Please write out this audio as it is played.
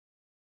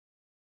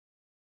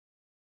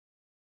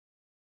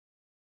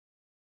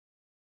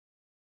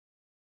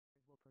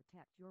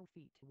protect your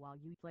feet while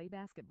you play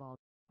basketball,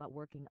 but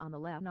working on the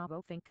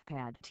Lenovo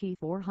ThinkPad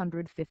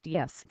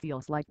T450s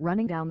feels like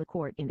running down the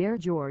court in Air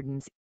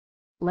Jordans.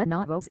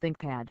 Lenovo's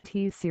ThinkPad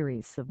T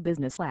series of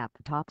business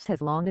laptops has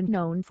long been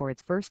known for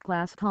its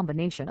first-class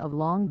combination of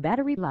long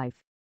battery life,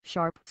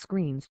 sharp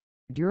screens,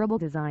 durable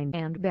design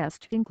and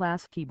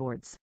best-in-class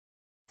keyboards.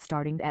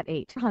 Starting at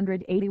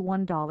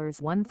 $881,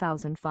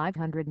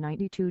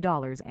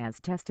 $1,592 as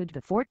tested,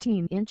 the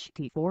 14-inch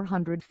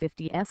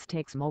T450s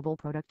takes mobile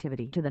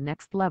productivity to the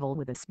next level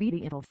with a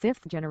speedy Intel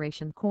 5th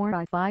generation Core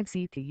i5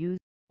 CPU,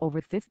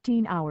 over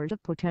 15 hours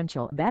of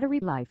potential battery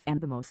life and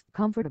the most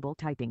comfortable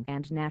typing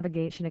and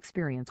navigation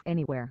experience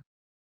anywhere.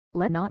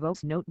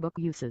 Lenovo's notebook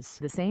uses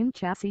the same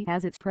chassis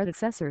as its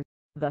predecessor,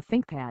 the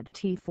ThinkPad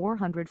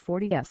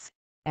T440s,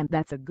 and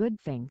that's a good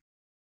thing.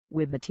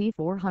 With the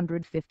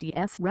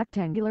T450's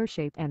rectangular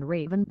shape and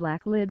raven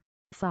black lid,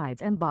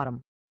 sides and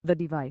bottom, the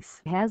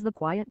device has the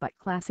quiet but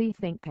classy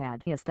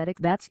ThinkPad aesthetic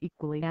that's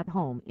equally at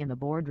home in the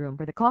boardroom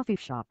or the coffee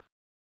shop.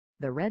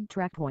 The red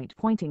trackpoint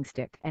pointing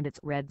stick and its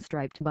red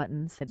striped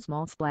buttons add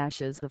small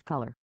splashes of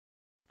color.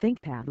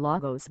 ThinkPad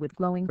logos with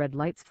glowing red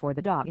lights for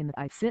the dog in the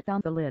eye sit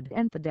on the lid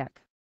and the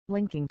deck,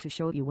 blinking to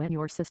show you when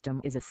your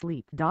system is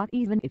asleep.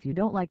 Even if you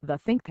don't like the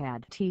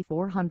ThinkPad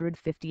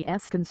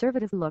T450's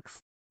conservative looks,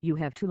 you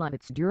have to love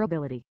its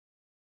durability.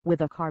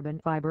 With a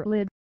carbon fiber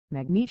lid,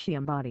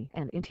 magnesium body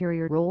and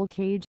interior roll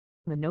cage,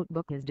 the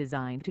notebook is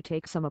designed to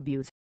take some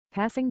abuse,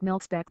 passing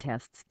mil-spec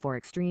tests for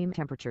extreme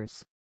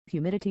temperatures,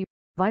 humidity,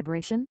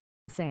 vibration,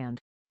 sand,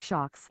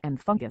 shocks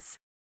and fungus.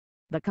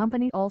 The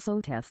company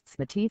also tests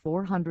the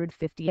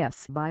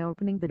T450s by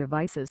opening the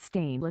device's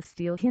stainless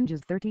steel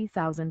hinges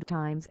 30,000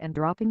 times and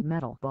dropping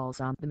metal balls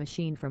on the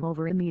machine from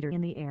over a meter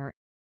in the air.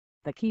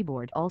 The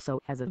keyboard also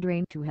has a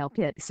drain to help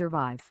it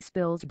survive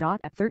spills.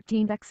 At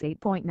 13x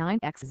 8.9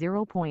 x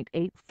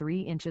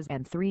 0.83 inches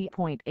and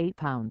 3.8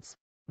 pounds,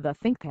 the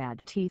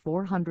ThinkPad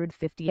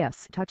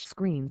T450s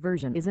touchscreen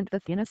version isn't the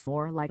thinnest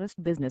or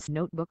lightest business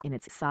notebook in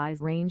its size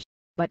range,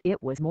 but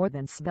it was more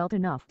than svelte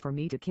enough for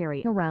me to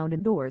carry around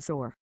indoors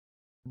or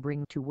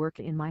bring to work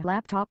in my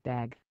laptop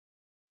bag.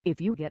 If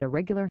you get a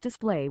regular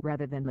display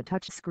rather than the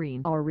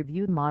touchscreen our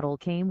reviewed model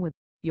came with,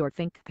 your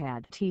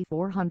ThinkPad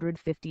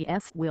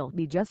T450s will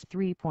be just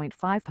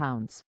 3.5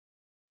 pounds.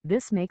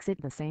 This makes it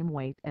the same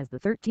weight as the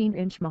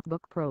 13-inch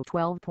MacBook Pro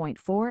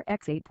 12.4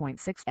 x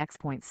 8.6 x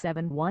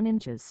 0.71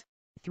 inches,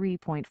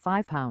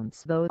 3.5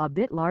 pounds though a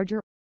bit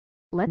larger.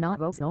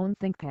 Lenovo's own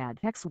ThinkPad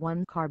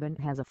X1 Carbon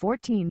has a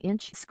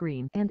 14-inch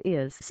screen and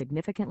is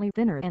significantly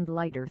thinner and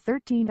lighter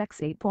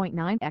 13x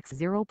 8.9 x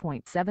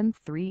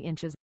 0.73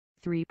 inches,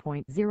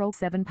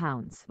 3.07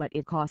 pounds, but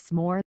it costs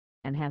more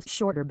and has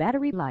shorter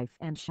battery life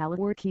and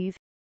shallower keys.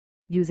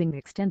 Using the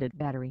extended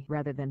battery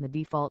rather than the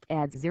default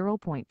adds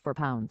 0.4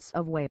 pounds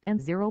of weight and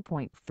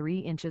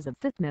 0.3 inches of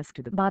thickness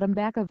to the bottom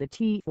back of the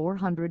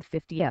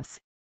T450s,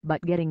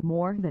 but getting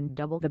more than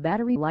double the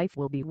battery life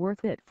will be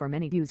worth it for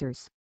many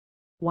users.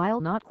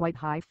 While not quite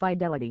high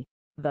fidelity,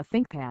 the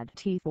ThinkPad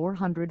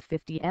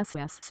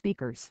T450s's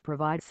speakers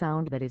provide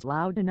sound that is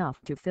loud enough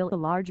to fill a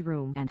large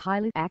room and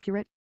highly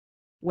accurate.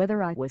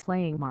 Whether I was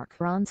playing Mark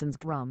Ronson's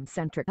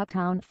drum-centric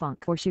Uptown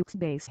Funk or Shook's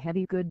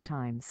bass-heavy Good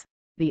Times,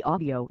 the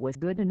audio was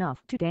good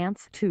enough to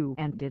dance to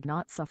and did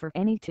not suffer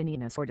any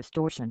tinniness or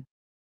distortion.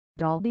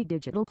 Dolby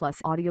Digital Plus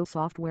audio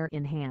software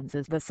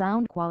enhances the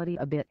sound quality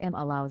a bit and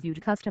allows you to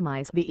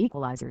customize the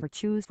equalizer or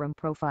choose from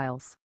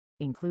profiles,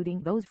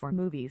 including those for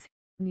movies,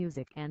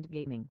 music and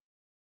gaming.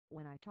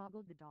 When I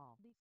toggled the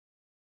Dolby